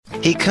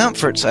He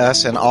comforts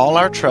us in all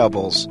our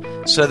troubles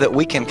so that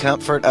we can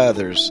comfort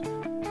others.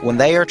 When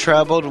they are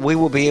troubled, we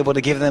will be able to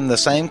give them the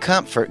same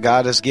comfort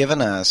God has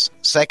given us.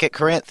 2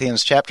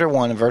 Corinthians chapter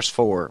 1, verse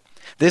 4.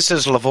 This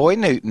is LaVoy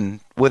Newton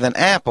with an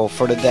apple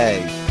for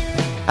today.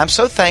 I'm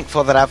so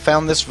thankful that I've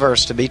found this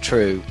verse to be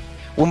true.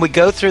 When we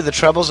go through the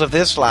troubles of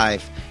this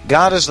life,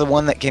 God is the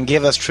one that can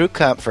give us true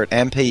comfort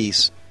and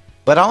peace.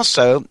 But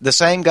also, the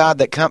same God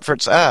that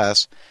comforts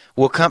us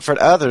will comfort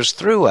others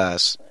through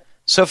us.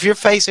 So if you're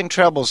facing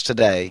troubles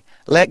today,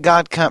 let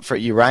God comfort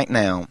you right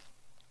now.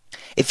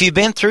 If you've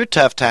been through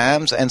tough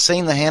times and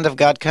seen the hand of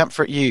God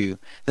comfort you,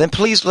 then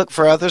please look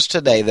for others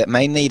today that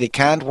may need a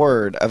kind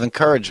word of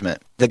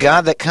encouragement. The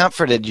God that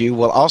comforted you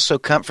will also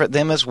comfort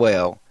them as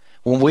well.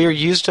 When we are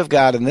used of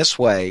God in this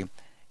way,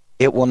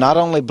 it will not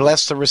only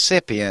bless the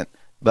recipient,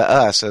 but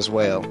us as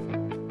well.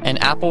 An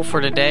Apple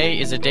for Today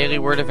is a daily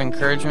word of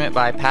encouragement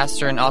by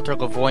pastor and author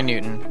LaVoy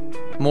Newton.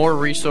 More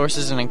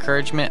resources and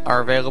encouragement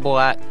are available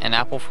at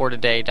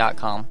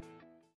anapplefortoday.com.